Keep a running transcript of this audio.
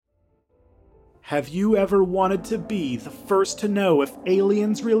Have you ever wanted to be the first to know if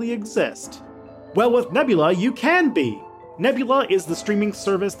aliens really exist? Well, with Nebula, you can be! Nebula is the streaming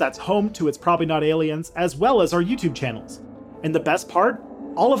service that's home to It's Probably Not Aliens, as well as our YouTube channels. And the best part?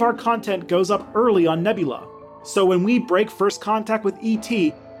 All of our content goes up early on Nebula. So when we break first contact with ET,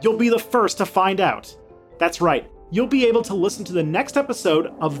 you'll be the first to find out. That's right, you'll be able to listen to the next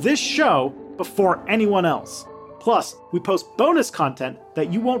episode of this show before anyone else. Plus, we post bonus content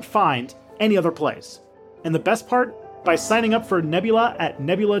that you won't find any other place. And the best part? By signing up for Nebula at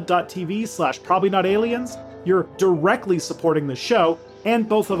nebula.tv/probablynotaliens, you're directly supporting the show and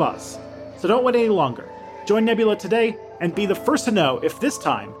both of us. So don't wait any longer. Join Nebula today and be the first to know if this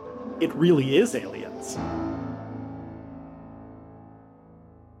time it really is aliens.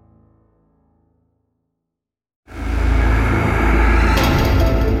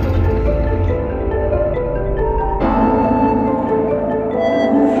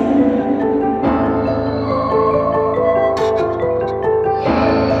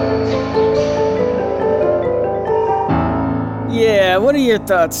 What are your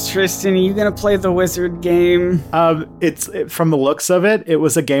thoughts, Tristan? Are you going to play the Wizard game? It's from the looks of it, it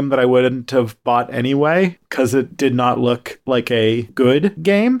was a game that I wouldn't have bought anyway, because it did not look like a good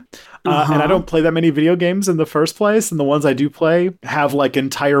game. And I don't play that many video games in the first place, and the ones I do play have like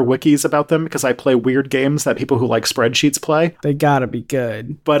entire wikis about them because I play weird games that people who like spreadsheets play. They gotta be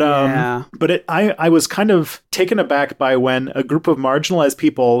good. But I was kind of taken aback by when a group of marginalized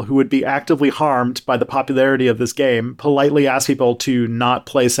people who would be actively harmed by the popularity of this game politely asked people to not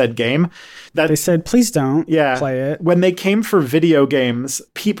play said game. That they said, please don't play it. When they came for video games,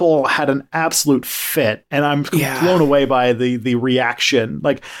 people had an absolute fit, and I'm blown away by the reaction.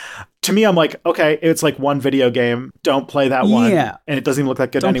 Like, to me, I'm like, okay, it's like one video game. Don't play that one. Yeah. And it doesn't even look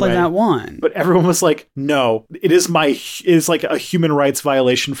that good anyway. Don't play that one. But everyone was like, no, it is like a human rights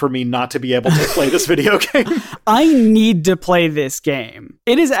violation for me not to be able to play this video game. I need to play this game.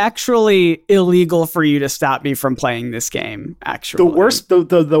 It is actually illegal for you to stop me from playing this game, actually.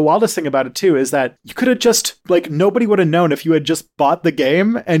 The wildest thing about it, too, is that you could have just, like, nobody would have known if you had just bought the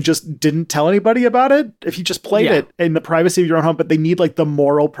game and just didn't tell anybody about it. If you just played it in the privacy of your own home, but they need, like, the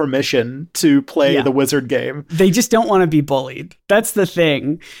moral permission to play the Wizard game. They just don't want to be bullied. That's the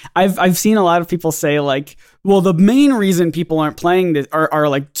thing. I've seen a lot of people say, like, well, the main reason people aren't playing this are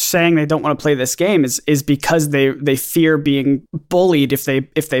like saying they don't want to play this game is because they fear being bullied if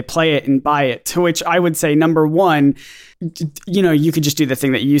they play it and buy it. To which I would say, number one, you know, you could just do the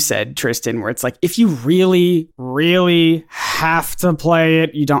thing that you said, Tristan, where it's like, if you really, really have to play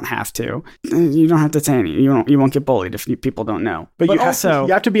it, you don't have to. You don't have to say anything. You won't get bullied if people don't know. But you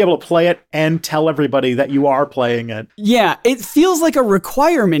have to be able to play it and tell everybody that you are playing it. Yeah, it feels like a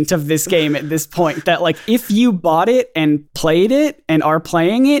requirement of this game at this point that, like, if you bought it and played it and are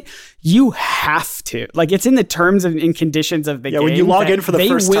playing it, you have to. Like, it's in the terms and conditions of the game. When you log in for the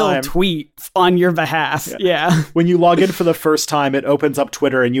first time, they will tweet on your behalf. Yeah. When you log in for the first time, it opens up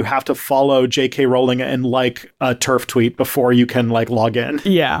Twitter and you have to follow J.K. Rowling and like a TERF tweet before you can, like, log in.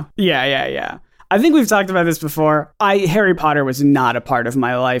 Yeah. I think we've talked about this before. Harry Potter was not a part of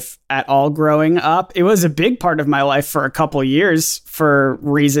my life at all growing up. It was a big part of my life for a couple years for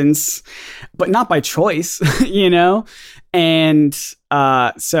reasons, but not by choice, you know? And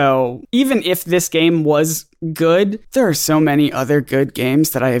so even if this game was good, there are so many other good games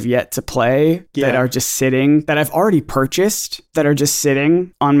that I have yet to play that are just sitting, that I've already purchased, that are just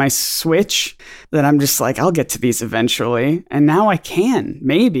sitting on my Switch, that I'm just like, I'll get to these eventually. And now I can,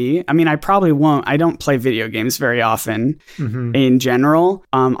 maybe. I mean, I probably won't. I don't play video games very often in general.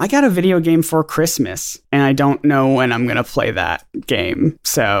 I got a video game for Christmas, and I don't know when I'm going to play that game.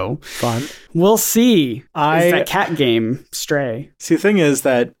 So fun. We'll see. Is that cat game, Stray. See, the thing is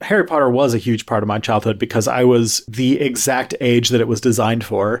that Harry Potter was a huge part of my childhood because I was the exact age that it was designed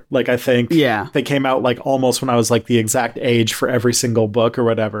for. Like, I think they came out like almost when I was like the exact age for every single book or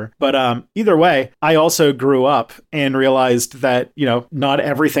whatever. But either way, I also grew up and realized that, you know, not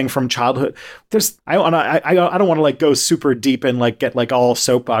everything from childhood. I don't want to like go super deep and like get like all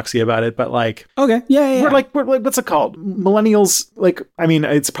soapboxy about it, but like, okay, yeah. We're like what's it called? Millennials, like, I mean,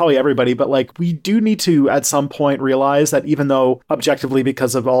 it's probably everybody, but like, we do need to at some point realize that even though objectively,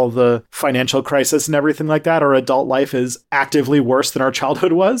 because of all the financial crisis and everything like that, our adult life is actively worse than our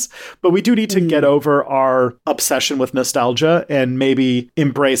childhood was, but we do need to get over our obsession with nostalgia and maybe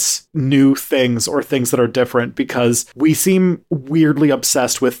embrace new things or things that are different, because we seem weirdly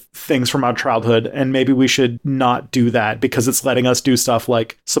obsessed with things from our childhood, and maybe we should not do that because it's letting us do stuff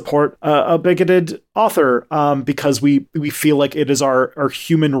like support a bigoted author because we feel like it is our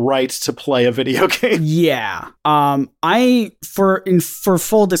human right to play a video game. Yeah. for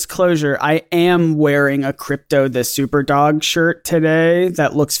full disclosure, I am wearing a Crypto the Superdog shirt today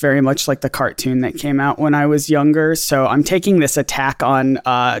that looks very much like the cartoon that came out when I was younger. So I'm taking this attack on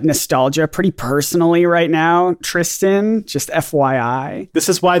nostalgia pretty personally right now, Tristan, just FYI. This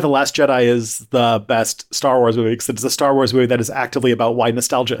is why The Last Jedi is the best Star Wars movie, because it's a Star Wars movie that is actively about why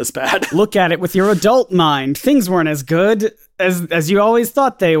nostalgia is bad. Look at it with your adult mind. Things weren't as good as you always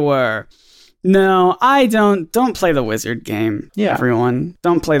thought they were. No, I don't play the wizard game. Yeah. Everyone,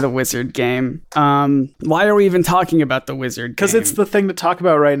 don't play the wizard game. Why are we even talking about the wizard game? Because it's the thing to talk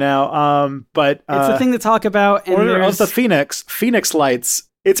about right now. But it's the thing to talk about. And Order of the Phoenix Lights.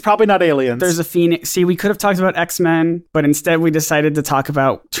 It's probably not aliens. There's a Phoenix. See, we could have talked about X-Men, but instead we decided to talk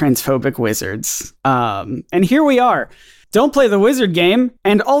about transphobic wizards. And here we are. Don't play the wizard game.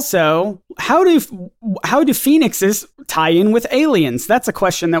 And also, how do phoenixes tie in with aliens? That's a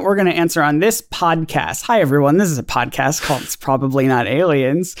question that we're going to answer on this podcast. Hi, everyone. This is a podcast called It's Probably Not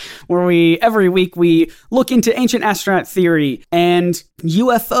Aliens, where every week we look into ancient astronaut theory and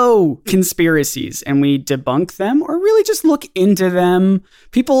UFO conspiracies, and we debunk them or really just look into them.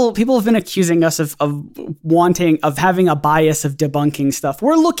 People have been accusing us of having a bias of debunking stuff.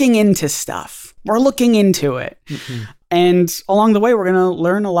 We're looking into stuff. We're looking into it. Mm-hmm. And along the way, we're going to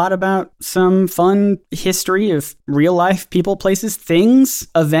learn a lot about some fun history of real life people, places, things,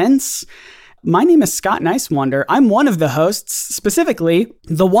 events. My name is Scott Nicewonder. I'm one of the hosts, specifically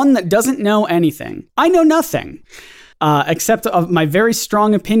the one that doesn't know anything. I know nothing. Except of my very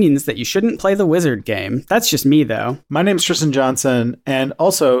strong opinions that you shouldn't play the wizard game. That's just me, though. My name's Tristan Johnson, and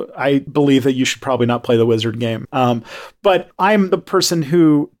also I believe that you should probably not play the wizard game. But I'm the person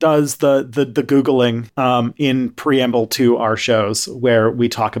who does the Googling in preamble to our shows, where we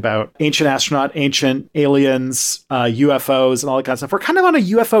talk about ancient astronaut, ancient aliens, UFOs, and all that kind of stuff. We're kind of on a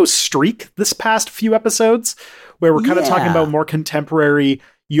UFO streak this past few episodes, where we're kind of talking about more contemporary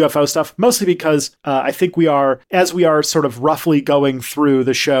UFO stuff, mostly because I think we are sort of roughly going through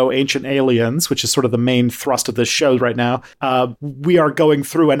the show Ancient Aliens, which is sort of the main thrust of this show right now. We are going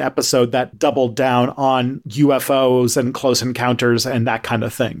through an episode that doubled down on UFOs and close encounters and that kind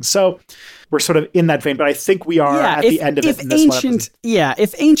of thing. So we're sort of in that vein, but I think we are at the end of it in this one episode.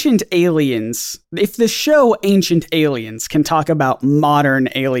 If the show Ancient Aliens can talk about modern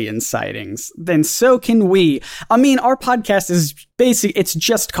alien sightings, then so can we. I mean, our podcast is it's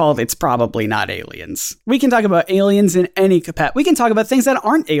just called It's Probably Not Aliens. We can talk about aliens in any capacity. We can talk about things that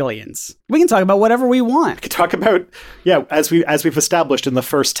aren't aliens. We can talk about whatever we want. We can talk about, as we've established in the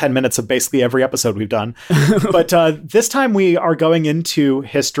first 10 minutes of basically every episode we've done. But this time we are going into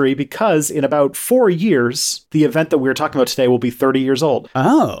history because in about 4 years, the event that we're talking about today will be 30 years old.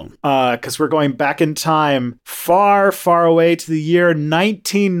 Oh. Because we're going back in time far, far away to the year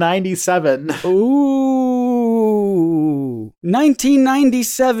 1997. Ooh.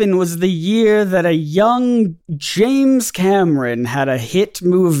 1997 was the year that a young James Cameron had a hit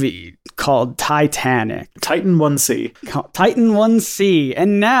movie called Titanic. Titan 1C. Titan 1C.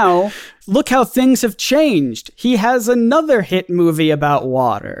 And now, look how things have changed. He has another hit movie about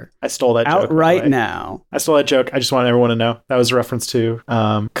water. I stole that joke. Out right now. I stole that joke. I just want everyone to know. That was a reference to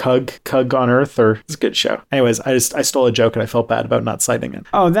Cug on Earth, or it's a good show. Anyways, I stole a joke and I felt bad about not citing it.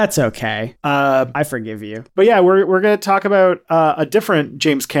 Oh, that's okay. I forgive you. But yeah, we're going to talk about a different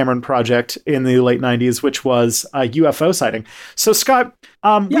James Cameron project in the late 90s, which was a UFO sighting. So Scott,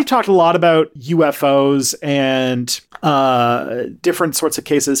 we've talked a lot about UFOs and different sorts of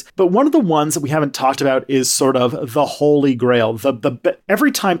cases, but one of the ones that we haven't talked about is sort of the holy grail.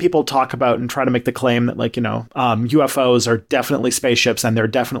 Every time people talk about and try to make the claim that UFOs are definitely spaceships and they're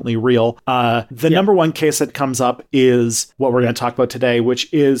definitely real, the number one case that comes up is what we're going to talk about today,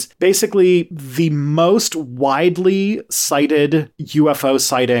 which is basically the most widely cited UFO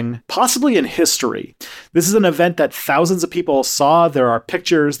sighting possibly in history. This is an event that thousands of people saw. There are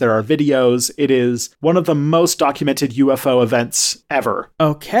pictures, there are videos. It is one of the most documented UFO events ever.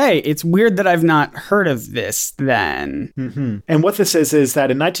 Okay, it's weird that I've not heard of this then. Mm-hmm. And what this is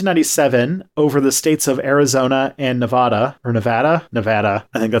that in 1997, over the states of Arizona and Nevada,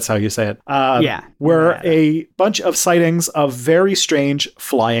 I think that's how you say it, were a bunch of sightings of very strange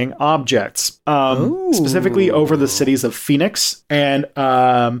flying objects, specifically over the cities of Phoenix and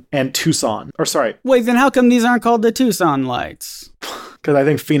Tucson. Or sorry. Wait, then how come these aren't called the Tucson Lights? Because I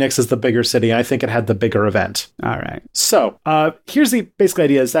think Phoenix is the bigger city. I think it had the bigger event. All right. So here's the basic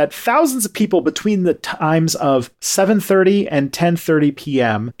idea is that thousands of people between the times of 7:30 and 10:30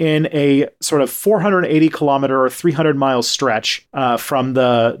 p.m. in a sort of 480 kilometer or 300 mile stretch from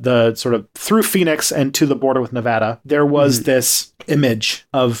the sort of through Phoenix and to the border with Nevada, there was this image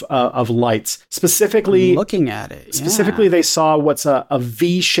of lights. Specifically, I'm looking at it. Specifically, they saw what's a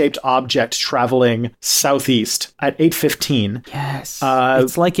V-shaped object traveling southeast at 8:15. Yes.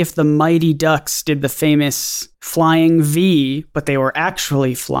 It's like if the Mighty Ducks did the famous flying V, but they were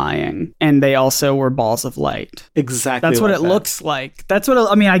actually flying, and they also were balls of light. Exactly. That's what it looks like. That's what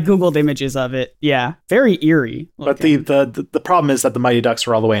I mean. I googled images of it. Yeah, very eerie looking. But the problem is that the Mighty Ducks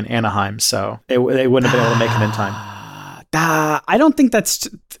were all the way in Anaheim, so they wouldn't have been able to make it in time. I don't think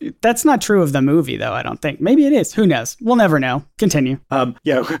that's not true of the movie, though. I don't think. Maybe it is. Who knows? We'll never know. Continue.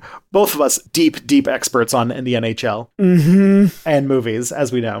 Yeah, both of us deep experts in the NHL and movies,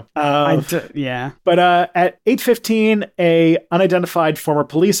 as we know. Yeah. But at 8:15, a unidentified former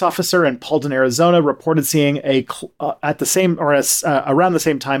police officer in Paulden, Arizona, reported seeing around the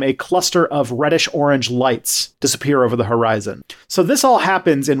same time a cluster of reddish orange lights disappear over the horizon. So this all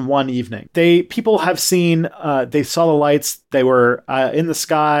happens in one evening. People have seen. They saw the lights. They were in the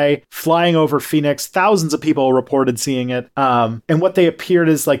sky, flying over Phoenix. Thousands of people reported seeing it. And what they appeared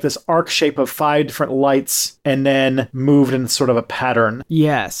is like this arc shape of 5 different lights and then moved in sort of a pattern.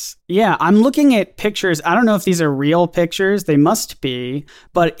 Yes. Yeah, I'm looking at pictures. I don't know if these are real pictures. They must be.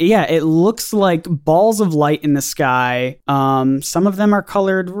 But yeah, it looks like balls of light in the sky. Some of them are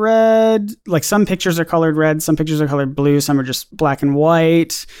colored red. Like some pictures are colored red. Some pictures are colored blue. Some are just black and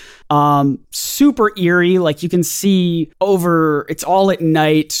white. Super eerie. Like you can see over, it's all at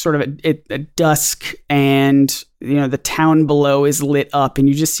night, sort of at dusk, and the town below is lit up, and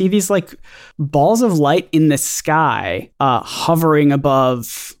you just see these like balls of light in the sky, hovering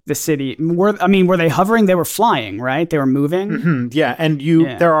above the city. Were they hovering? They were flying, right? They were moving. Mm-hmm. Yeah, and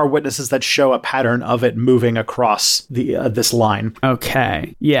there are witnesses that show a pattern of it moving across this line.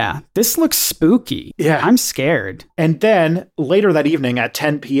 Okay, yeah, this looks spooky. Yeah, I'm scared. And then later that evening at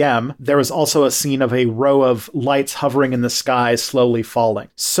 10 p.m., there was also a scene of a row of lights hovering in the sky, slowly falling.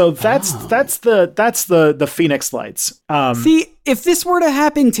 So that's the Phoenix lights. See, if this were to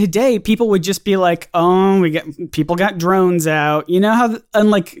happen today, people would just be like, "Oh, people got drones out." You know how,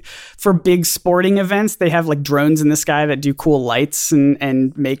 unlike for big sporting events, they have like drones in the sky that do cool lights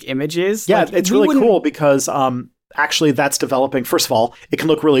and make images. Yeah, like, it's really cool because actually that's developing. First of all, it can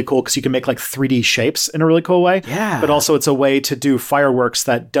look really cool because you can make like 3D shapes in a really cool way. Yeah. But also it's a way to do fireworks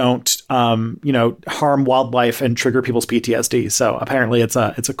that don't, harm wildlife and trigger people's PTSD. So apparently it's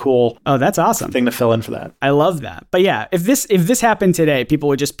a cool. Oh, that's awesome. Thing to fill in for that. I love that. But yeah, if this happened today, people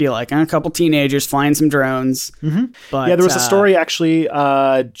would just be like, a couple teenagers flying some drones. Mm-hmm. But yeah, there was a story actually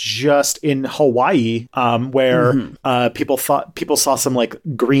just in Hawaii where people saw some like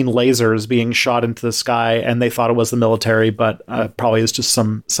green lasers being shot into the sky, and they thought it was the military, but probably is just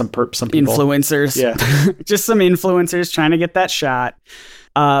some people. Influencers. Yeah. Just some influencers trying to get that shot.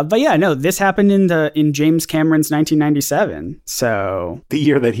 But yeah, no, this happened in James Cameron's 1997. So the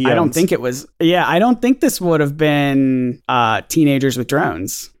year that he owns. I don't think it was. Yeah, I don't think this would have been teenagers with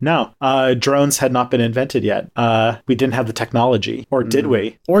drones. No, drones had not been invented yet. We didn't have the technology, or did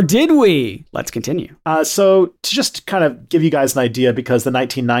we? Or did we? Let's continue. So to just kind of give you guys an idea, because the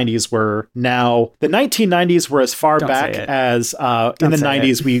 1990s were as far back as in the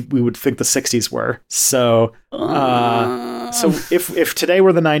 90s we would think the 60s were. So if today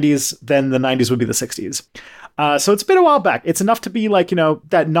were the 90s, then the 90s would be the 60s. So it's been a while back. It's enough to be like,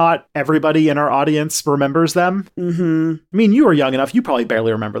 that not everybody in our audience remembers them. Mm-hmm. I mean, you were young enough. You probably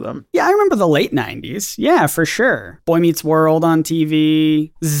barely remember them. Yeah, I remember the late 90s. Yeah, for sure. Boy Meets World on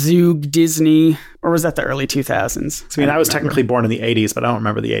TV, Zoog Disney, or was that the early 2000s? I was technically born in the 80s, but I don't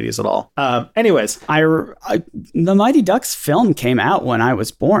remember the 80s at all. Anyways. The Mighty Ducks film came out when I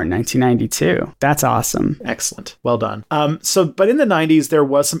was born, 1992. That's awesome. Excellent. Well done. But in the 90s, there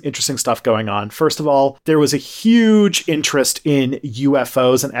was some interesting stuff going on. First of all, there was a huge interest in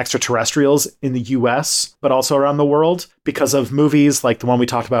UFOs and extraterrestrials in the US, but also around the world, because of movies like the one we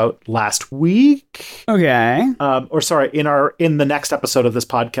talked about last week. Okay. In the next episode of this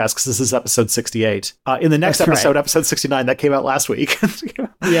podcast, because this is episode 68. In the next episode, episode 69, that came out last week.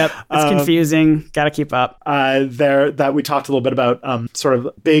 Yep. It's confusing. Got to keep up. That we talked a little bit about sort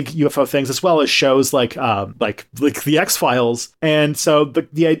of big UFO things, as well as shows like the X-Files. And so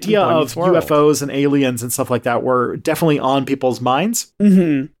the idea of UFOs and aliens and stuff like that were definitely on people's minds.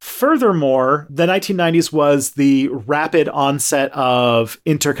 Mm-hmm. Furthermore, the 1990s was the rapid rapid onset of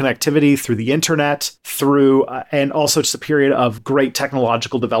interconnectivity through the internet, and also just a period of great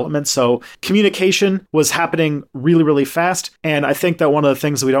technological development. So communication was happening really, really fast. And I think that one of the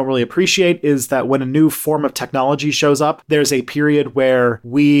things that we don't really appreciate is that when a new form of technology shows up, there's a period where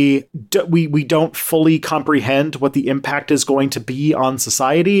we don't fully comprehend what the impact is going to be on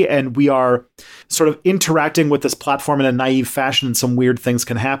society, and we are sort of interacting with this platform in a naive fashion, and some weird things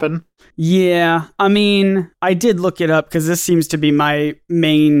can happen. Yeah, I mean, I did look it up because this seems to be my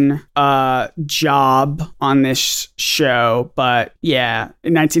main job on this show. But yeah,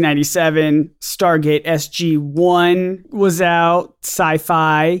 in 1997, Stargate SG-1 was out,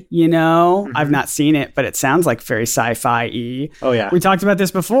 sci-fi, you know? Mm-hmm. I've not seen it, but it sounds like very sci-fi-y. Oh, yeah. We talked about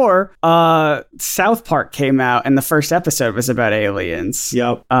this before. South Park came out, and the first episode was about aliens.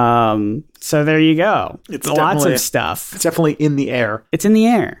 Yep. So there you go. It's lots of stuff. It's definitely in the air. It's in the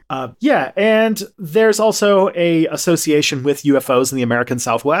air. Yeah, and there's also a association with UFOs in the American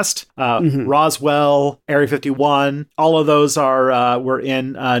Southwest. Roswell, Area 51, all of those were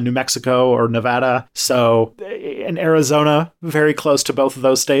in New Mexico or Nevada. So in Arizona, very close to both of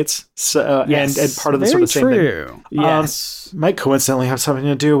those states. So, yes, and part of the sort of same thing. Yes. Might coincidentally have something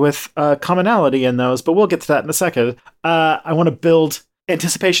to do with commonality in those, but we'll get to that in a second. I want to build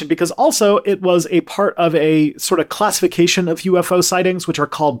anticipation because also it was a part of a sort of classification of UFO sightings, which are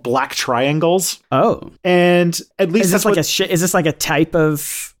called black triangles. Oh, and at least is this like a type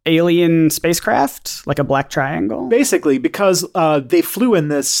of alien spacecraft, like a black triangle? Basically, because they flew in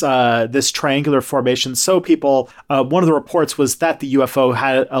this triangular formation. So people, one of the reports was that the UFO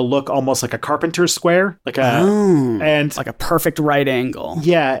had a look almost like a carpenter's square, and like a perfect right angle.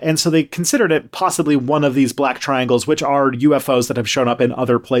 Yeah, and so they considered it possibly one of these black triangles, which are UFOs that have shown up in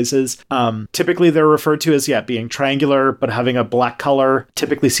other places. Typically, they're referred to as being triangular, but having a black color,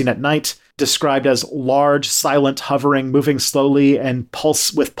 typically seen at night. Described as large, silent, hovering, moving slowly, and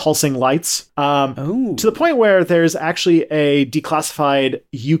pulsing lights. To the point where there's actually a declassified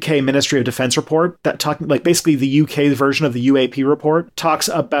UK Ministry of Defense report that basically the UK version of the UAP report talks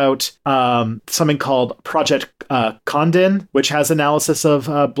about something called Project Condon, which has analysis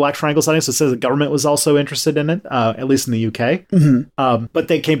of black triangle sightings. So it says the government was also interested in it, at least in the UK. Mm-hmm. But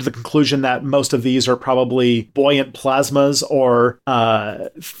they came to the conclusion that most of these are probably buoyant plasmas or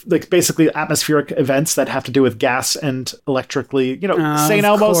basically atmospheric events that have to do with gas and electrically, St. Elmo's.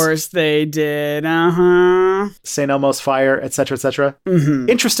 Of course they did. St. Elmo's fire, etc., etc. Mm-hmm.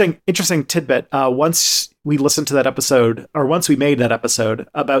 Interesting tidbit. Once we listened to that episode, or once we made that episode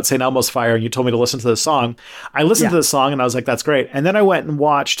about St. Elmo's fire, and you told me to listen to the song, I listened to the song and I was like, that's great. And then I went and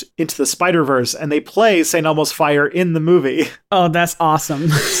watched Into the Spider-Verse, and they play St. Elmo's fire in the movie. Oh, that's awesome.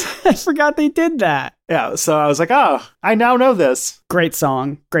 I forgot they did that. Yeah, so I was like, oh, I now know this. Great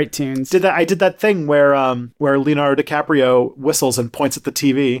song, great tunes. I did that thing where Leonardo DiCaprio whistles and points at the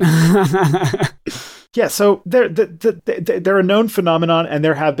TV. Yeah, so they're a known phenomenon, and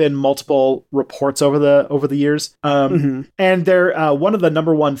there have been multiple reports over the years. And they're one of the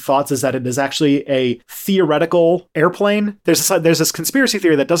number one thoughts is that it is actually a theoretical airplane. There's this conspiracy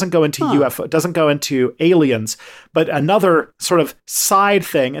theory that doesn't go into UFO, doesn't go into aliens, but another sort of side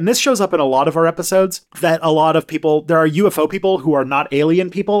thing. And this shows up in a lot of our episodes that a lot of people, there are UFO people who are not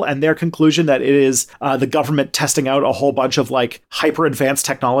alien people, and their conclusion that it is the government testing out a whole bunch of like hyper advanced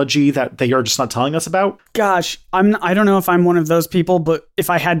technology that they are just not telling us about. Gosh, I don't know if I'm one of those people, but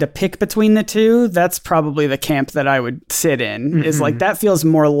if I had to pick between the two, that's probably the camp that I would sit in. Mm-hmm. Is like that feels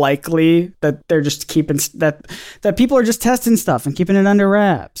more likely that they're just keeping that people are just testing stuff and keeping it under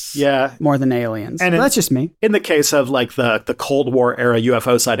wraps. Yeah, more than aliens. And that's just me. In the case of like the Cold War era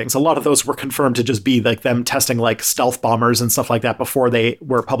UFO sightings, a lot of those were confirmed to just be like them testing like stealth bombers and stuff like that before they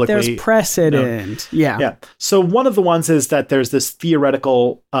were publicly. There's precedent. Yeah. So one of the ones is that there's this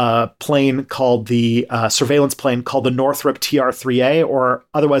theoretical plane called the surveillance plane called the Northrop TR-3A, or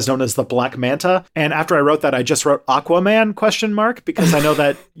otherwise known as the Black Manta. And after I wrote that, I just wrote Aquaman ? Because I know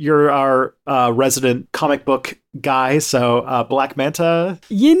that you're our resident comic book guy. So Black Manta.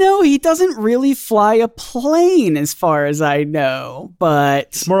 He doesn't really fly a plane as far as I know, but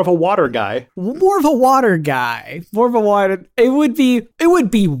it's more of a water guy. It would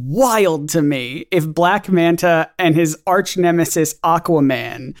be wild to me if Black Manta and his arch nemesis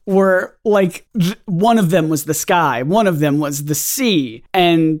Aquaman were like one of them was the sky, one of them was the sea,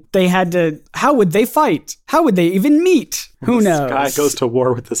 and they had to. How would they fight? How would they even meet? Who knows? The sky goes to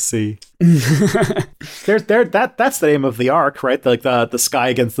war with the sea. That's the name of the arc, right? Like the sky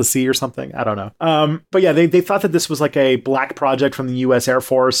against the sea or something. I don't know. But yeah, they thought that this was like a black project from the U.S. Air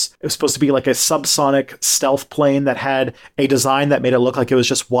Force. It was supposed to be like a subsonic stealth plane that had a design that made it look like it was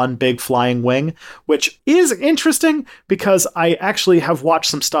just one big flying wing, which is interesting because I actually have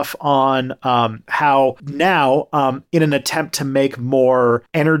watched some stuff on how now, in an attempt to make more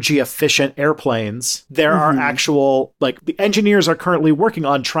energy efficient airplanes, there are actual, like, the engineers are currently working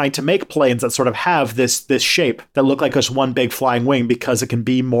on trying to make planes that sort of have this shape that look like just one big flying wing because it can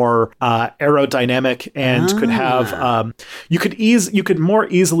be more aerodynamic and could have you could more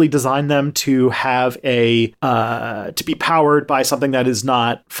easily design them to have to be powered by something that is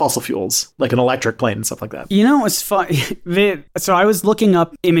not fossil fuels, like an electric plane and stuff like that. You know, it's fun. So I was looking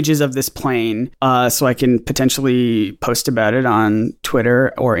up images of this plane so I can potentially post about it on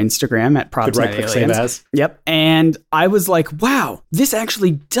Twitter or Instagram at Props@Aliens. Yep. And I was like, wow, this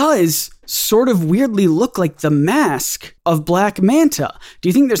actually does sort of weirdly look like the mask of Black Manta. Do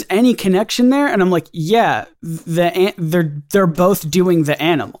you think there's any connection there? And I'm like, yeah, they're both doing the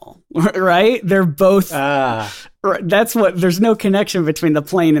animal, right? They're both. That's what. There's no connection between the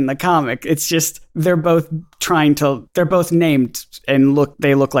plane and the comic. It's just they're both named and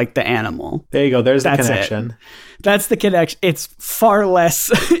they look like the animal. There you go. There's the connection. That's the connection. It's far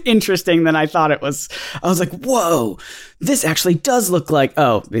less interesting than I thought it was. I was like, whoa, this actually does look like,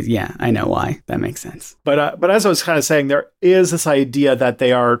 oh, yeah, I know why. That makes sense. But as I was kind of saying, there is this idea that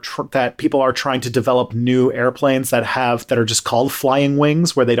that people are trying to develop new airplanes that are just called flying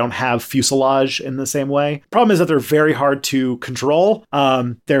wings, where they don't have fuselage in the same way. Problem is that they're very hard to control.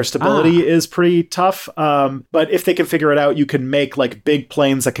 Their stability is pretty tough. But if they can figure it out, you can make like big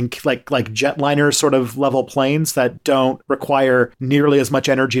planes that can like jetliner sort of level planes that don't require nearly as much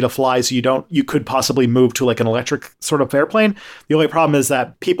energy to fly. So you could possibly move to like an electric sort of airplane. The only problem is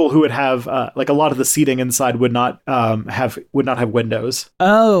that people who would have like a lot of the seating inside would not have windows.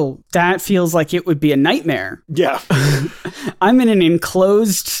 Oh, that feels like it would be a nightmare. Yeah. I'm in an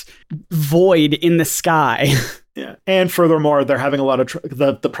enclosed void in the sky. Yeah. And furthermore, they're having a lot of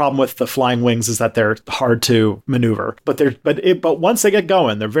the problem with the flying wings is that they're hard to maneuver. But once they get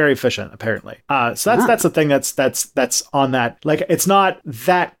going, they're very efficient apparently. So that's the thing that's on that. Like, it's not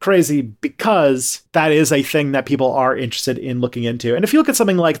that crazy because that is a thing that people are interested in looking into. And if you look at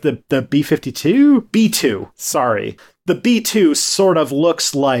something like the B-2, sorry, the B-2 sort of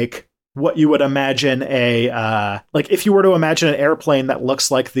looks like what you would imagine if you were to imagine an airplane that looks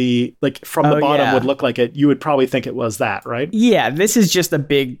like from the bottom would look like it, you would probably think it was that, right? Yeah, this is just a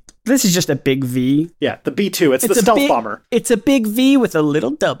big V. Yeah, the B-2, it's the stealth bomber. It's a big V with a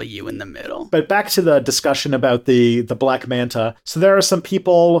little W in the middle. But back to the discussion about the Black Manta. So there are some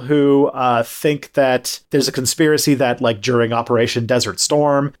people who think that there's a conspiracy that, like, during Operation Desert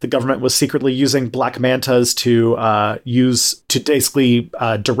Storm, the government was secretly using Black Mantas to basically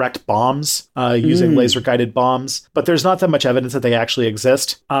direct bombs using laser-guided bombs. But there's not that much evidence that they actually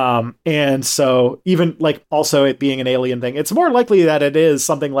exist. And so even, like, also it being an alien thing, it's more likely that it is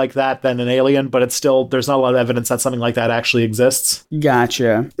something like that than an alien, but it's still, there's not a lot of evidence that something like that actually exists.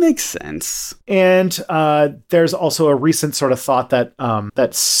 Gotcha. Makes sense. And there's also a recent sort of thought that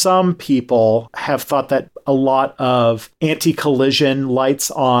that some people have thought that a lot of anti-collision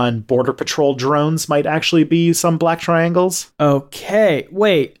lights on Border Patrol drones might actually be some black triangles. Okay,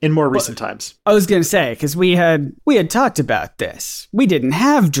 wait. In more recent times. I was going to say, because we had talked about this. We didn't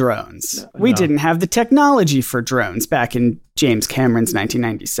have drones. We didn't have the technology for drones back in James Cameron's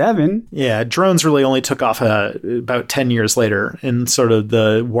 1997. Yeah, drones really only took off about 10 years later in sort of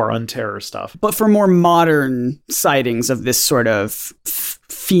the War on Terror stuff. But for more modern sightings of this sort of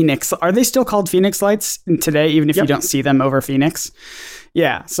Phoenix, are they still called Phoenix lights today, even if you don't see them over Phoenix?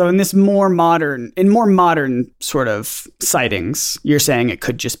 Yeah. So in this more modern sort of sightings, you're saying it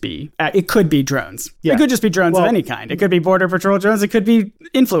could be drones. Yeah. It could just be drones of any kind. It could be Border Patrol drones. It could be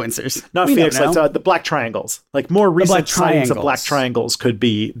influencers. Not Phoenix lights, the black triangles. Like more recent sightings of black triangles could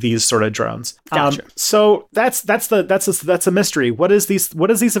be these sort of drones. Gotcha. So that's a mystery. What is these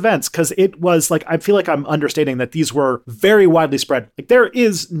events? Because it was like, I feel like I'm understating that these were very widely spread. Like there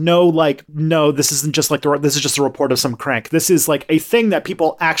is no, this isn't just like this is just a report of some crank. This is like a thing that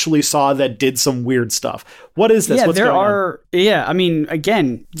people actually saw that did some weird stuff. What is this? Yeah, What's going on? Yeah, I mean,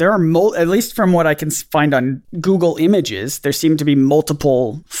 again, there are at least from what I can find on Google Images, there seem to be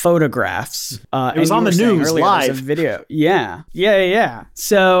multiple photographs. It was on the news live. Video. Yeah.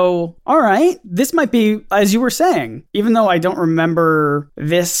 So, all right, this might be, as you were saying, even though I don't remember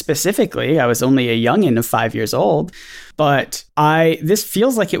this specifically, I was only a youngin' of 5 years old, but this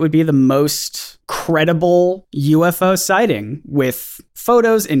feels like it would be the most credible UFO sighting with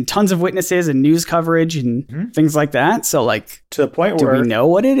photos and tons of witnesses and news coverage and things like that. So, like, to the point do where we know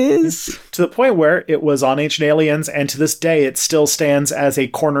what it is? To the point where it was on Ancient Aliens, and to this day, it still stands as a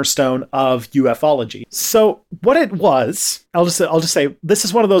cornerstone of ufology. So, what it was, I'll just say, this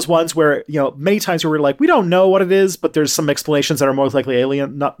is one of those ones where, you know, many times where we're like, we don't know what it is, but there's some explanations that are most likely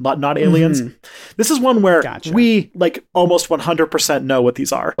alien, not aliens. This is one where we like almost 100% know what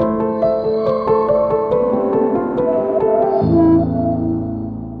these are.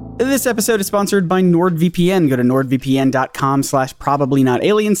 This episode is sponsored by NordVPN. Go to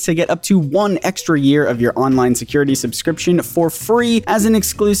nordvpn.com/probablynotaliens to get up to 1 extra year of your online security subscription for free as an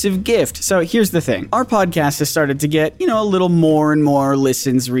exclusive gift. So here's the thing. Our podcast has started to get, you know, a little more and more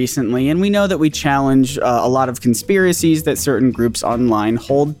listens recently, and we know that we challenge a lot of conspiracies that certain groups online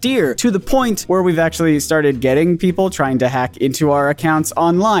hold dear, to the point where we've actually started getting people trying to hack into our accounts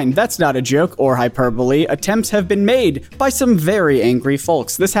online. That's not a joke or hyperbole. Attempts have been made by some very angry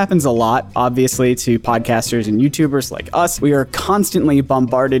folks. This happens a lot, obviously, to podcasters and YouTubers like us. We are constantly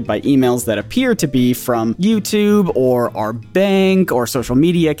bombarded by emails that appear to be from YouTube or our bank or social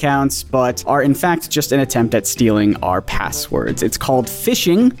media accounts, but are in fact just an attempt at stealing our passwords. It's called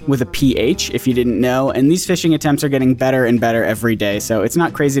phishing with a PH, if you didn't know, and these phishing attempts are getting better and better every day, so it's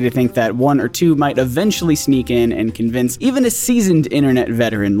not crazy to think that 1 or 2 might eventually sneak in and convince even a seasoned internet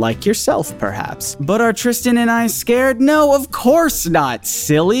veteran like yourself, perhaps. But are Tristan and I scared? No, of course not,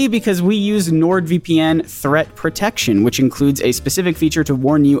 silly, because we use NordVPN Threat Protection, which includes a specific feature to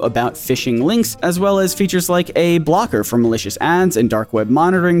warn you about phishing links, as well as features like a blocker for malicious ads and dark web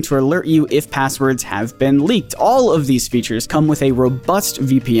monitoring to alert you if passwords have been leaked. All of these features come with a robust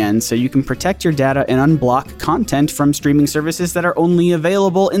VPN, so you can protect your data and unblock content from streaming services that are only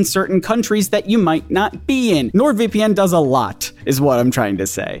available in certain countries that you might not be in. NordVPN does a lot, is what I'm trying to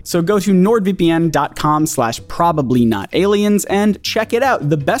say. So go to nordvpn.com/probablynotaliens and check it out.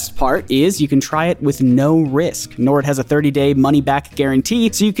 The best part is you can try it with no risk. Nord has a 30-day money-back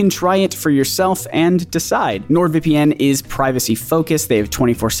guarantee, so you can try it for yourself and decide. NordVPN is privacy-focused. They have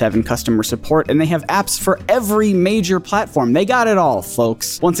 24/7 customer support, and they have apps for every major platform. They got it all,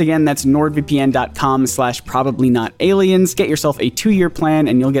 folks. Once again, that's nordvpn.com/probablynotaliens. Get yourself a 2-year plan,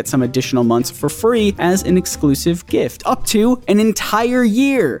 and you'll get some additional months for free as an exclusive gift, up to an entire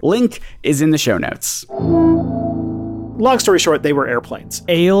year. Link is in the show notes. Long story short, they were airplanes.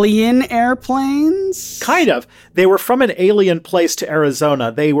 Alien airplanes? Kind of. They were from an alien place to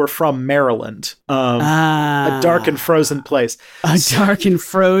Arizona. They were from Maryland. A dark and frozen place. A dark and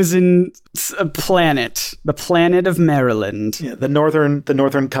frozen planet. The planet of Maryland. Yeah, the northern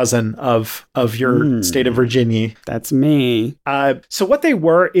cousin of your state of Virginia. That's me. So what they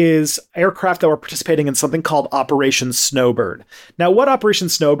were is aircraft that were participating in something called Operation Snowbird. Now, what Operation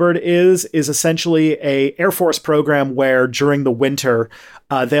Snowbird is essentially a Air Force program where during the winter,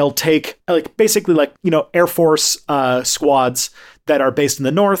 they'll take Air Force squads that are based in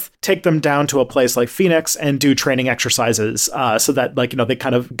the north, take them down to a place like Phoenix and do training exercises so that they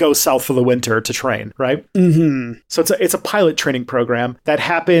kind of go south for the winter to train, right? Mm-hmm. So it's a pilot training program that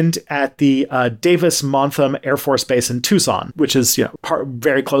happened at the Davis-Monthan Air Force Base in Tucson, which is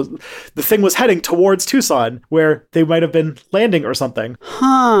very close. The thing was heading towards Tucson, where they might have been landing or something.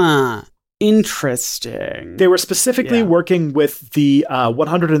 Huh. Interesting. They were specifically working with the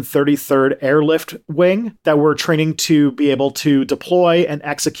 133rd Airlift Wing that were training to be able to deploy and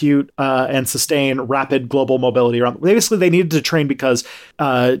execute and sustain rapid global mobility around. Basically, they needed to train because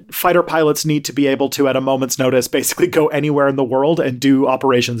fighter pilots need to be able to, at a moment's notice, basically go anywhere in the world and do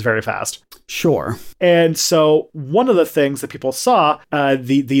operations very fast. Sure. And so one of the things that people saw,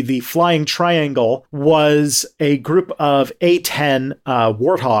 the Flying Triangle, was a group of A-10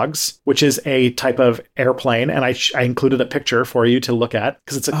 Warthogs, which is a type of airplane, and I included a picture for you to look at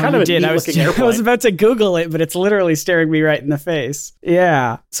because it's a kind of a neat-looking airplane. I was about to Google it, but it's literally staring me right in the face.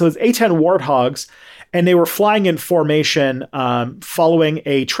 Yeah. So it's A-10 Warthogs, and they were flying in formation, following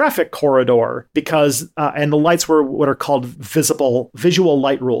a traffic corridor because, and the lights were what are called visual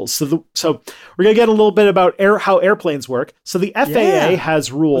light rules. So we're going to get a little bit about how airplanes work. So the FAA has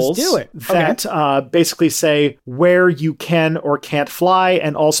rules that basically say where you can or can't fly,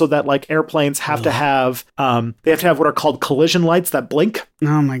 and also that airplanes have to have, what are called collision lights that blink.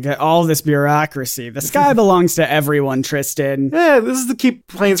 Oh my God, all this bureaucracy. The sky belongs to everyone, Tristan. Yeah, this is to keep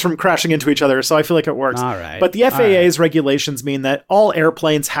planes from crashing into each other, so I feel like it works. All right. But the FAA's regulations mean that all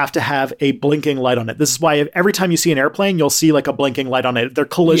airplanes have to have a blinking light on it. This is why every time you see an airplane, you'll see a blinking light on it. They're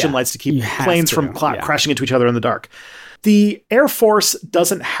collision lights to keep planes from crashing into each other in the dark. the Air Force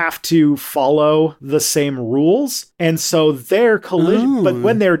doesn't have to follow the same rules. And so their collision, but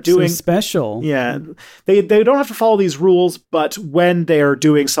when they're doing special. Yeah, they don't have to follow these rules, but when they're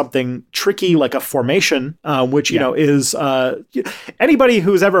doing something tricky like a formation, which, is anybody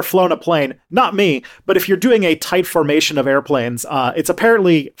who's ever flown a plane, not me, but if you're doing a tight formation of airplanes, it's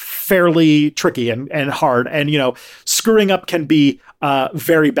apparently fairly tricky and hard. And, screwing up can be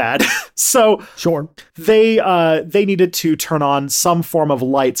very bad. So sure, they needed to turn on some form of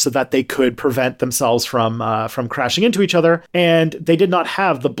light so that they could prevent themselves from crashing into each other. And they did not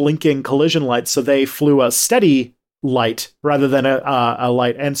have the blinking collision lights, so they flew a steady light rather than a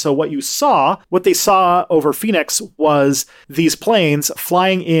light. And so what they saw over Phoenix was these planes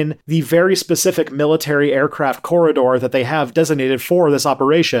flying in the very specific military aircraft corridor that they have designated for this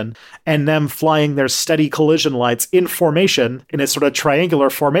operation, and them flying their steady collision lights in formation, in a sort of triangular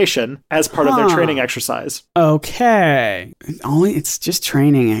formation, as part of their training exercise. Okay. It's just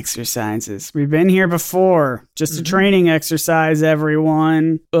training exercises. We've been here before. Just a training exercise,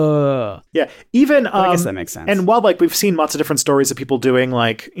 everyone. Yeah. Even I guess that makes sense. And while we've seen lots of different stories of people doing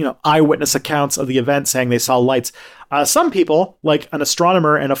eyewitness accounts of the event saying they saw lights, some people, like an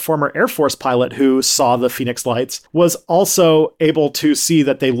astronomer and a former Air Force pilot who saw the Phoenix lights, was also able to see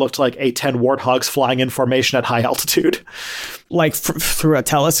that they looked like A-10 Warthogs flying in formation at high altitude. Like through a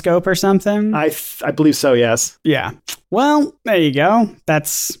telescope or something? I believe so, yes. Yeah. Well, there you go.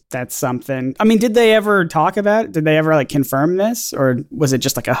 That's something. I mean, did they ever talk about it? Did they ever confirm this, or was it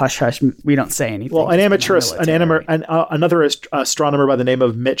just like a hush hush? We don't say anything. Well, another astronomer by the name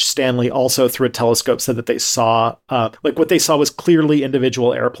of Mitch Stanley also through a telescope said that they saw what they saw was clearly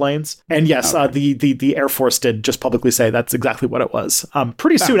individual airplanes. And yes, the Air Force did just publicly say that's exactly what it was.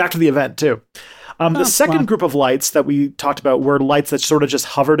 Pretty soon after the event too. The second group of lights that we talked about were lights that sort of just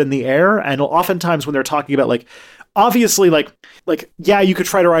hovered in the air. And oftentimes when they're talking about obviously, you could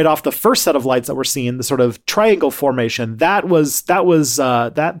try to write off the first set of lights that we're seeing, the sort of triangle formation. That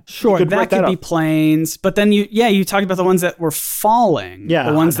could be planes. But then you talked about the ones that were falling. Yeah,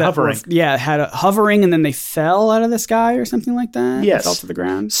 the ones that hovering. Had a hovering, and then they fell out of the sky or something like that. Yes, they fell to the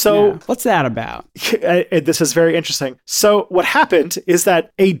ground. So what's that about? This is very interesting. So what happened is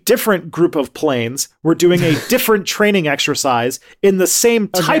that a different group of planes were doing a different training exercise in the same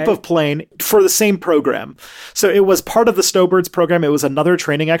type of plane for the same program. So it was part of the Snowbirds program. It was another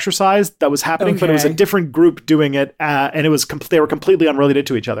training exercise that was happening, but it was a different group doing it, and it was they were completely unrelated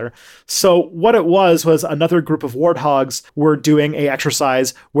to each other. So what it was another group of Warthogs were doing a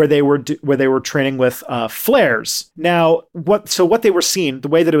exercise where they were training with flares. Now, what they were seeing, the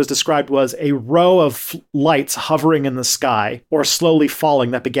way that it was described was a row of lights hovering in the sky or slowly falling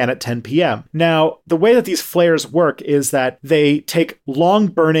that began at 10 p.m. Now, the way that these flares work is that they take long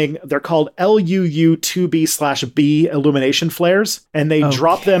burning, they're called LUU-2B/B illumination flares, and they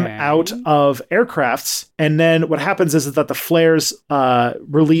drop them out of aircrafts. And then what happens is that the flares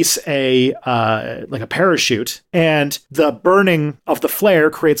release a parachute, and the burning of the flare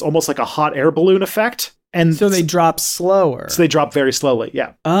creates almost like a hot air balloon effect. And so they drop slower. So they drop very slowly,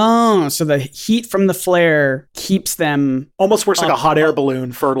 yeah. Oh, so the heat from the flare keeps them... Almost works like a hot air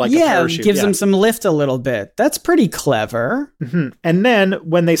balloon for a parachute. Gives them some lift a little bit. That's pretty clever. Mm-hmm. And then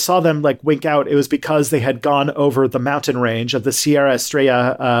when they saw them wink out, it was because they had gone over the mountain range of the Sierra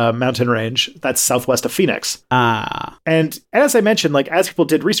Estrella mountain range that's southwest of Phoenix. And as I mentioned, as people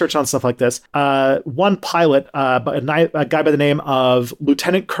did research on stuff like this, one pilot, a guy by the name of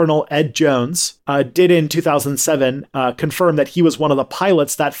Lieutenant Colonel Ed Jones, did in 2007 confirm that he was one of the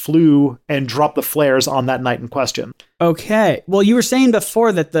pilots that flew and dropped the flares on that night in question. Okay. Well, you were saying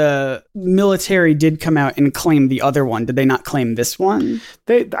before that the military did come out and claim the other one. Did they not claim this one?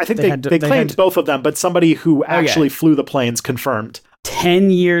 I think they claimed both of them, but somebody who actually flew the planes confirmed. 10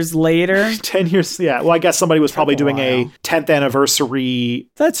 years later? 10 years, yeah. Well, I guess somebody was probably doing a 10th anniversary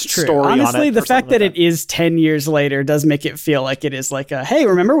That's true. story Honestly, on it. The fact that it is 10 years later does make it feel like it is hey,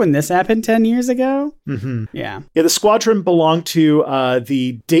 remember when this happened 10 years ago? Mm-hmm. Yeah. Yeah, the squadron belonged to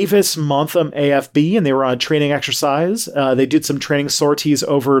the Davis-Monthan AFB, and they were on a training exercise. They did some training sorties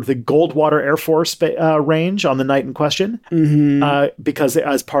over the Goldwater Air Force range on the night in question, because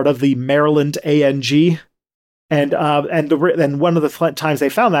as part of the Maryland ANG. And one of the times they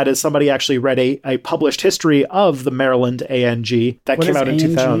found that is somebody actually read a published history of the Maryland ANG that came out in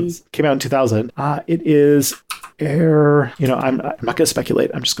 2000. It is Air, I'm not going to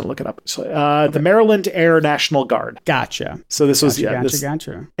speculate. I'm just going to look it up. So, the Maryland Air National Guard. Gotcha. So this was,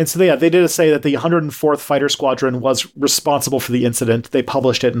 Gotcha. And so, they did say that the 104th Fighter Squadron was responsible for the incident. They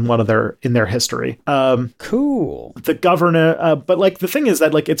published it in their history. Cool. The governor, but like the thing is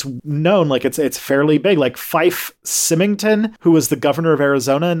that like it's known, like it's fairly big. Like Fife Symington, who was the governor of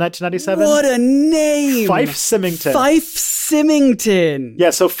Arizona in 1997. What a name! Fife Symington. Yeah,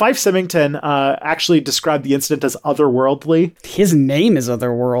 so Fife Symington actually described the incident as otherworldly. His name is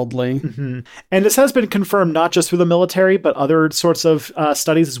otherworldly. Mm-hmm. And this has been confirmed not just through the military, but other sorts of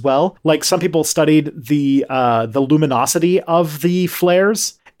studies as well. Like some people studied the luminosity of the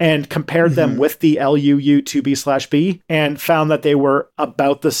flares and compared them with the LUU-2B/B and found that they were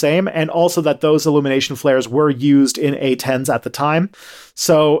about the same, and also that those illumination flares were used in A-10s at the time.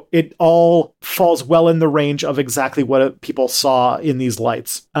 So it all falls well in the range of exactly what people saw in these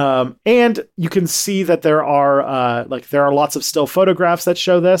lights. And you can see that there are lots of still photographs that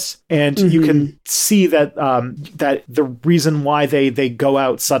show this, and you can see that that the reason why they go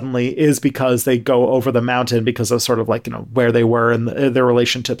out suddenly is because they go over the mountain because of sort of like, where they were and their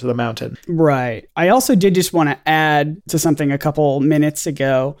relationship to the mountain. Right. I also did just want to add to something a couple minutes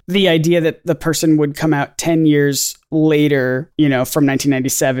ago, the idea that the person would come out 10 years later, from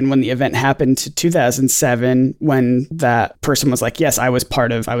 1997 when the event happened to 2007 when that person was like, yes, I was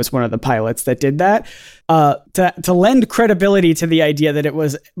one of the pilots that did that. To lend credibility to the idea that it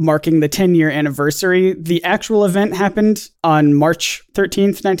was marking the 10-year anniversary, the actual event happened on March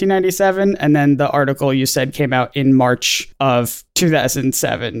 13th, 1997, and then the article you said came out in March of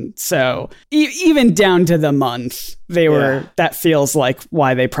 2007. So even down to the month, that feels like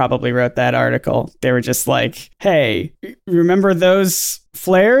why they probably wrote that article. They were just like, hey, remember those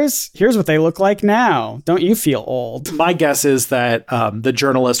flares? Here's what they look like now. Don't you feel old? My guess is that the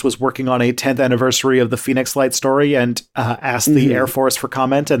journalist was working on a 10th anniversary of the Phoenix Light story and asked the Air Force for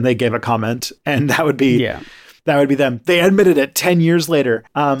comment, and they gave a comment, and that would be them. They admitted it 10 years later.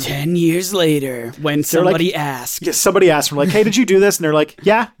 10 years later, when somebody asked. Yeah, somebody asked them, like, hey, did you do this? And they're like,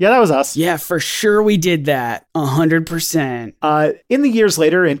 yeah, that was us. Yeah, for sure we did that. 100%. In the years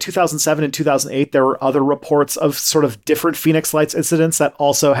later, in 2007 and 2008, there were other reports of sort of different Phoenix Lights incidents that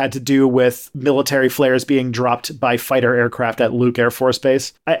also had to do with military flares being dropped by fighter aircraft at Luke Air Force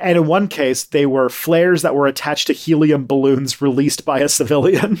Base. And in one case, they were flares that were attached to helium balloons released by a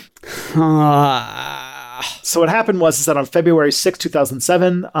civilian. So what happened was that on February 6,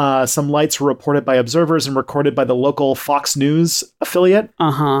 2007, some lights were reported by observers and recorded by the local Fox News affiliate.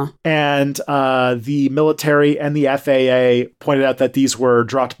 And the military and the FAA pointed out that these were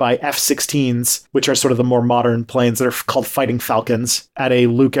dropped by F-16s, which are sort of the more modern planes that are called Fighting Falcons, at a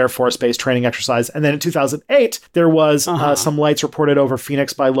Luke Air Force Base training exercise. And then in 2008, there was some lights reported over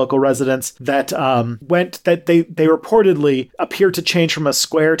Phoenix by local residents that they reportedly appeared to change from a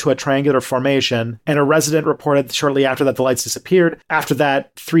square to a triangular formation, and a resident reported shortly after that the lights disappeared. After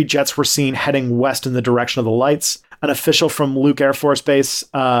that, 3 jets were seen heading west in the direction of the lights. An official from Luke Air Force Base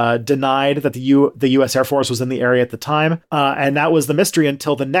denied that the U.S. Air Force was in the area at the time. And that was the mystery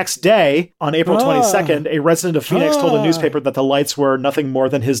until the next day, on April 22nd, a resident of Phoenix told a newspaper that the lights were nothing more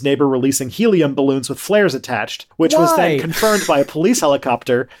than his neighbor releasing helium balloons with flares attached, which was then confirmed by a police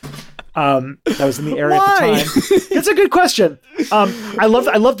helicopter that was in the area at the time. It's a good question. I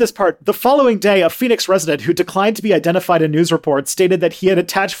love this part. The following day, a Phoenix resident who declined to be identified in news reports stated that he had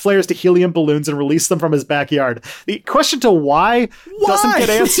attached flares to helium balloons and released them from his backyard. The question to why doesn't get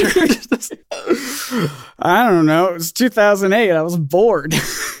answered. I don't know. It was 2008. I was bored.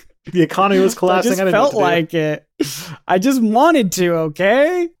 The economy was collapsing. I just felt like it. I just wanted to,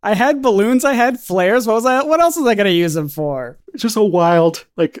 okay? I had balloons. I had flares. What else was I going to use them for? It's just a wild,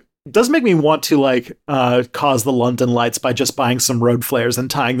 it does make me want to cause the London lights by just buying some road flares and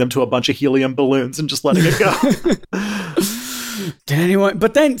tying them to a bunch of helium balloons and just letting it go. Did anyone?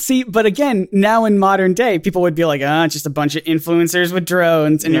 But again, now in modern day, people would be like, just a bunch of influencers with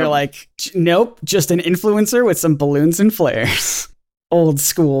drones. And you're like, nope, just an influencer with some balloons and flares. Old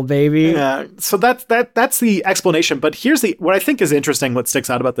school, baby. Yeah. So that's the explanation. But here's what I think is interesting. What sticks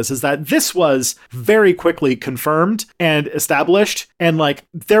out about this is that this was very quickly confirmed and established. And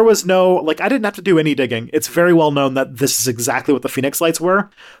there was no, I didn't have to do any digging. It's very well known that this is exactly what the Phoenix Lights were,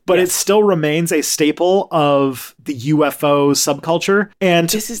 but it still remains a staple of the UFO subculture. And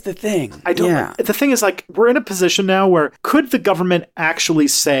this is the thing. The thing is, we're in a position now where could the government actually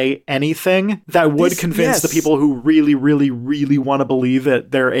say anything that would convince the people who really, really, really want to believe that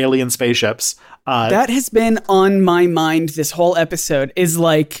they're alien spaceships? That has been on my mind this whole episode, is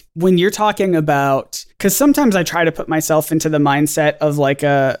when you're talking about, because sometimes I try to put myself into the mindset of like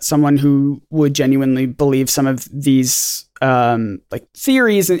someone who would genuinely believe some of these like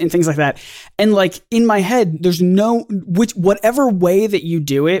theories and things like that. And like in my head, there's whatever way that you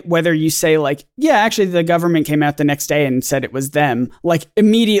do it, whether you say like, yeah, actually the government came out the next day and said it was them, like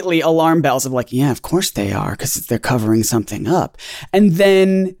immediately alarm bells of like, yeah, of course they are, because they're covering something up. And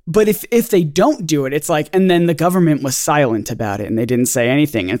then, but if they don't do it, it's like, and then the government was silent about it and they didn't say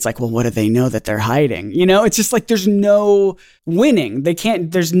anything. And it's like, well, what do they know that they're hiding? You know, it's just like, there's no winning. They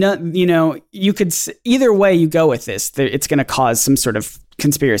can't, there's no, you know, you could, either way you go with this, it's going to cause some sort of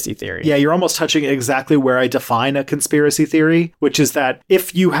conspiracy theory. Yeah, you're almost touching exactly where I define a conspiracy theory, which is that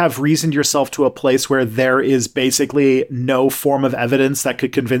if you have reasoned yourself to a place where there is basically no form of evidence that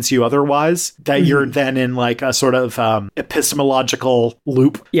could convince you otherwise, that you're then in like a sort of epistemological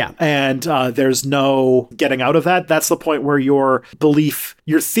loop. Yeah. And there's no getting out of that. That's the point where your belief,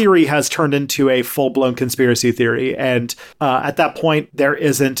 your theory has turned into a full-blown conspiracy theory. And at that point, there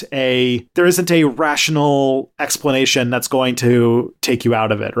isn't a rational explanation that's going to take you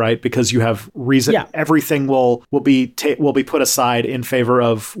out of it, right? Because you have reason. Yeah. Everything will be put aside in favor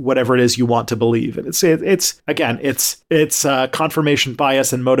of whatever it is you want to believe. And it's confirmation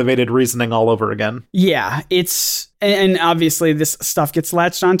bias and motivated reasoning all over again. Yeah, and obviously this stuff gets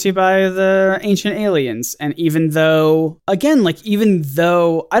latched onto by the ancient aliens. And even though I don't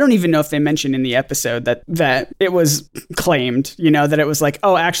even know if they mentioned in the episode that it was claimed, you know, that it was like,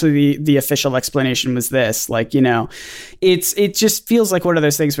 oh, actually the official explanation was this, like, you know, it just feels like one of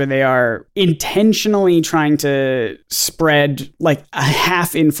those things where they are intentionally trying to spread like a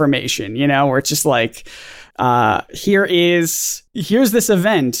half information, you know, where it's just like, here's this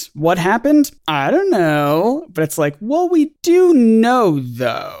event. What happened? I don't know. But it's like, well, we do know,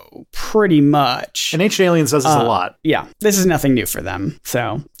 though, pretty much. And Ancient Aliens does this a lot. Yeah. This is nothing new for them.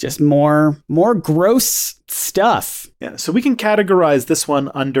 So just more gross stuff. Yeah. So we can categorize this one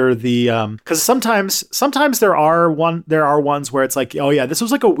under the, because sometimes there are ones where it's like, oh yeah, this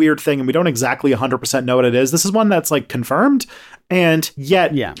was like a weird thing and we don't exactly 100% know what it is. This is one that's like confirmed. And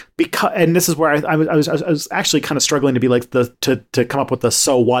yet, yeah, and this is where I was actually kind of struggling to be like to come up with the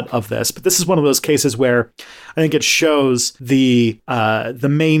so what of this. But this is one of those cases where I think it shows the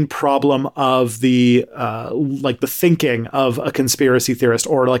main problem of the like the thinking of a conspiracy theorist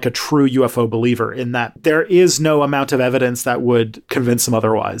or like a true UFO believer, in that there is no amount of evidence that would convince them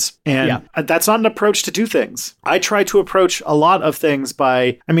otherwise. And that's not an approach to do things. I try to approach a lot of things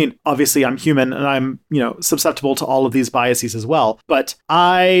obviously I'm human and I'm, you know, susceptible to all of these biases as well. But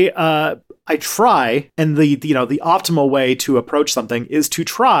I try, and the optimal way to approach something is to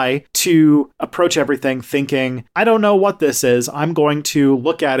try to approach everything thinking, I don't know what this is. I'm going to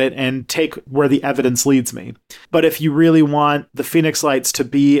look at it and take where the evidence leads me. But if you really want the Phoenix Lights to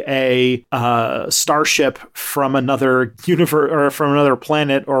be a starship from another universe or from another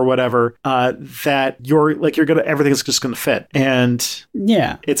planet or whatever, that everything's just gonna fit. And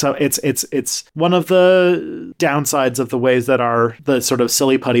yeah, it's one of the downsides of the ways that the sort of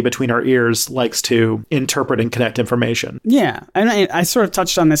silly putty between our ears likes to interpret and connect information. Yeah. And I sort of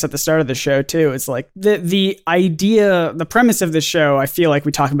touched on this at the start of the show too. It's like the idea, the premise of the show, I feel like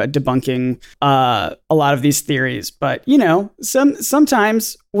we talk about debunking a lot of these theories, but you know,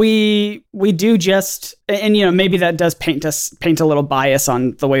 sometimes we do just, and you know, maybe that does paint a little bias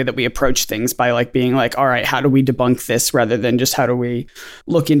on the way that we approach things by like being like, all right, how do we debunk this rather than just how do we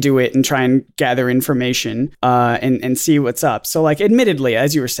look into it and try and gather information and see what's up. So like, admittedly,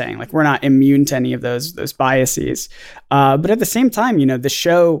 as you were saying, like we're not immune to any of those biases. But at the same time, you know, the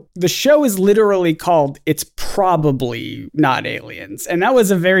show is literally called It's Probably Not Aliens. And that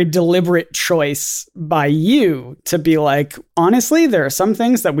was a very deliberate choice by you to be like, honestly, there are some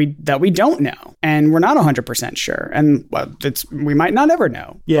things that we don't know and we're not 100% sure. And well, we might not ever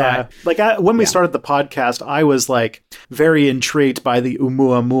know. Yeah. But, when we started the podcast, I was like very intrigued by the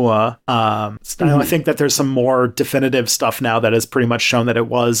Oumuamua. I think that there's some more definitive stuff now that has pretty much shown that it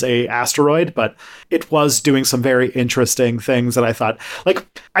was a asteroid, but it was doing some very interesting things that I thought, like,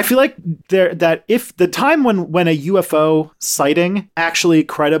 I feel like that if the time when a UFO sighting actually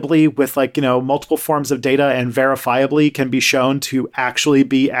credibly with like, you know, multiple forms of data and verifiably can be shown to actually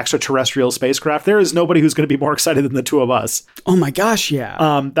be extraterrestrial spacecraft, there is nobody who's going to be more excited than the two of us. Oh my gosh, yeah.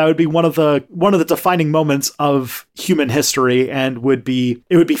 That would be one of the defining moments of human history, and it would be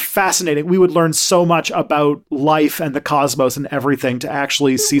fascinating. We would learn so much about life and the cosmos and everything to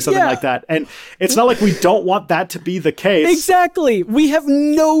actually see something like that. And it's not like we don't want that to be the case. Exactly. We have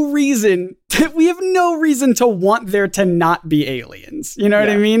no reason we have no reason to want there to not be aliens. You know what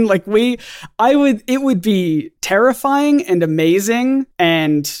I mean? Like it would be terrifying and amazing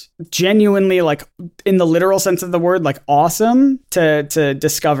and genuinely, like, in the literal sense of the word, like, awesome to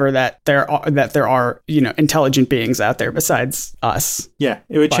discover that there are, you know, intelligent beings out there besides us. Yeah,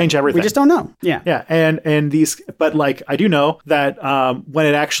 it would change everything. We just don't know. Yeah. Yeah, and these, but like, I do know that when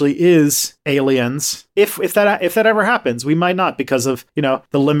it actually is aliens, if that ever happens, we might not, because of, you know,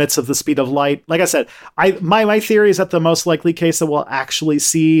 the limits of the speed of light. Like I said, my theory is that the most likely case that we'll actually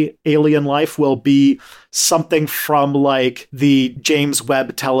see alien life will be something from like the James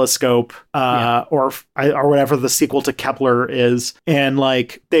Webb Telescope, or whatever the sequel to Kepler is, and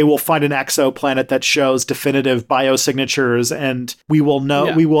like they will find an exoplanet that shows definitive biosignatures, and we will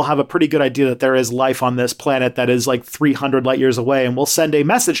know, we will have a pretty good idea that there is life on this planet that is like 300 light years away, and we'll send a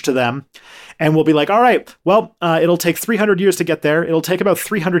message to them, and we'll be like, all right, well, it'll take 300 years to get there. It'll take about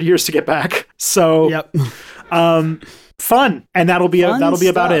 300 years to get back. So, fun, and that'll be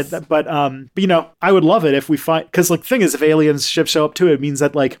about it. But you know, I would love it if we find, because like the thing is, if aliens ships show up too, it means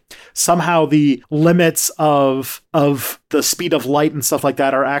that like somehow the limits of the speed of light and stuff like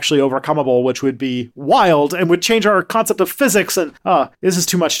that are actually overcomable, which would be wild and would change our concept of physics. And this is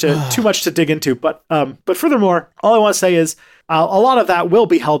too much to dig into. But furthermore, all I want to say is, a lot of that will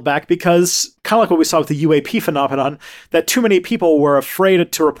be held back because, kind of like what we saw with the UAP phenomenon, that too many people were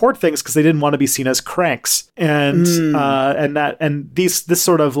afraid to report things because they didn't want to be seen as cranks, and this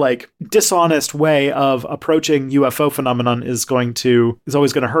sort of like dishonest way of approaching UFO phenomenon is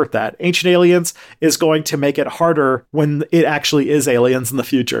always going to hurt that. Ancient Aliens is going to make it harder when it actually is aliens in the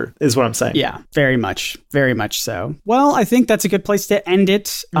future, is what I'm saying. Yeah, very much so. Well, I think that's a good place to end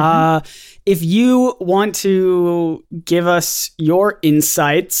it. If you want to give us your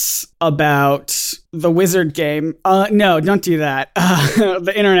insights about the Wizard game, no, don't do that.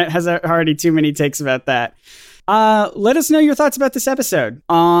 The internet has already too many takes about that. Let us know your thoughts about this episode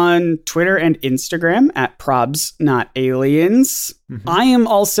on Twitter and Instagram at ProbsNotAliens. I am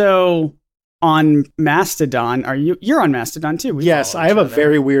also on Mastodon. You're on Mastodon too? Yes, I have a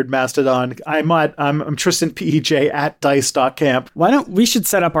very weird Mastodon. I'm Tristan PEJ at dice.camp. We should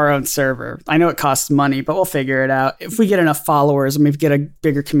set up our own server. I know it costs money, but we'll figure it out. If we get enough followers and we get a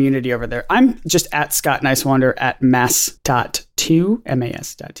bigger community over there. I'm just at Scott Nicewonder at mas.to,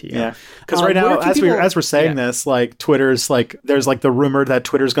 mas.to. Yeah, because right now, as we're saying this, like Twitter's like, there's like the rumor that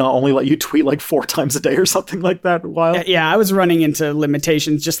Twitter's going to only let you tweet like 4 times a day or something like that. Wild. Yeah, I was running into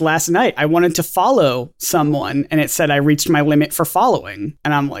limitations just last night. I wanted to follow someone and it said I reached my limit for following,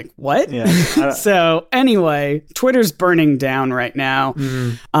 and I'm like, what? Yeah. So anyway, Twitter's burning down right now.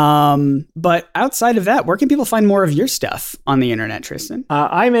 But outside of that, where can people find more of your stuff on the internet, Tristan?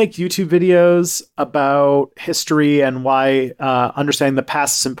 I make YouTube videos about history and why understanding the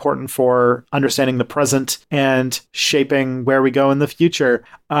past is important for understanding the present and shaping where we go in the future.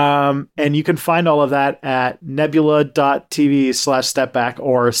 And you can find all of that at nebula.tv/stepback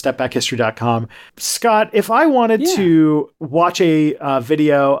or stepbackhistory.com. Scott, if I wanted to watch a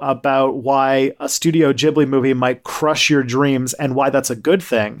video about why a Studio Ghibli movie might crush your dreams and why that's a good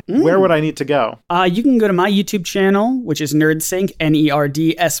thing, where would I need to go? You can go to my YouTube channel, which is NerdSync,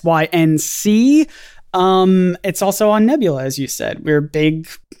 NERDSYNC. It's also on Nebula, as you said. We're big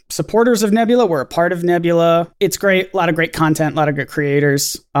supporters of Nebula. We're a part of Nebula. It's great. A lot of great content, a lot of good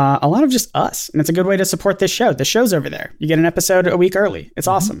creators, a lot of just us. And it's a good way to support this show. The show's over there. You get an episode a week early. It's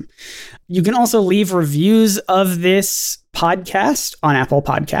awesome. You can also leave reviews of this podcast on Apple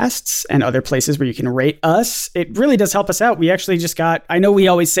Podcasts and other places where you can rate us. It really does help us out. We actually just I know we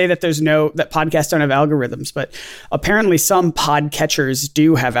always say that that podcasts don't have algorithms, but apparently some podcatchers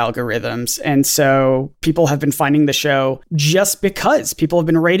do have algorithms. And so people have been finding the show just because people have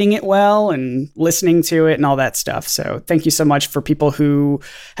been rating it well and listening to it and all that stuff. So thank you so much for people who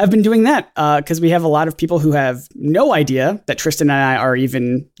have been doing that, because we have a lot of people who have no idea that Tristan and I are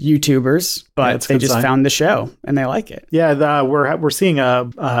even YouTubers, but they just found the show and they like it. Yeah, we're seeing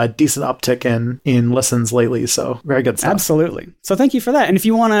a decent uptick in listens lately, so very good stuff. Absolutely. So thank you for that. And if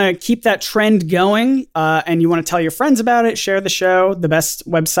you want to keep that trend going and you want to tell your friends about it, share the show, the best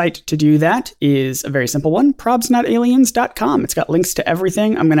website to do that is a very simple one, probsnotaliens.com. It's got links to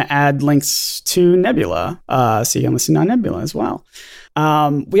everything. I'm going to add links to Nebula, so you can listen on Nebula as well.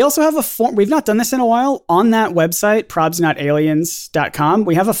 We also have a form. We've not done this in a while. On that website, probsnotaliens.com,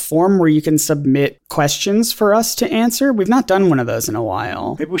 we have a form where you can submit questions for us to answer. We've not done one of those in a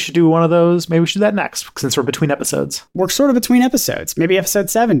while. Maybe we should do one of those. Maybe we should do that next, since we're between episodes. We're sort of between episodes. Maybe episode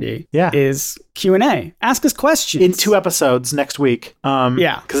 70 is Q&A. Ask us questions. In 2 episodes next week.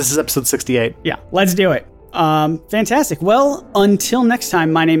 Because this is episode 68. Yeah, let's do it. Fantastic. Well, until next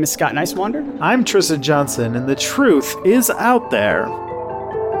time, my name is Scott Nicewander. I'm Tristan Johnson, and the truth is out there.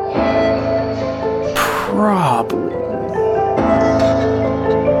 Probably.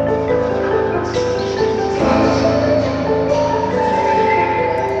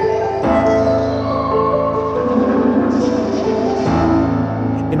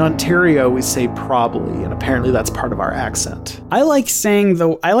 In Ontario, we say probably, and apparently that's part of our accent. I like saying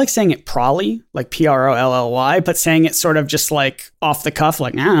it probably, like Prolly, but saying it sort of just like off the cuff,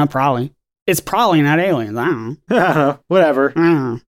 like, probably. It's probably not aliens. I don't know. Whatever. I don't know.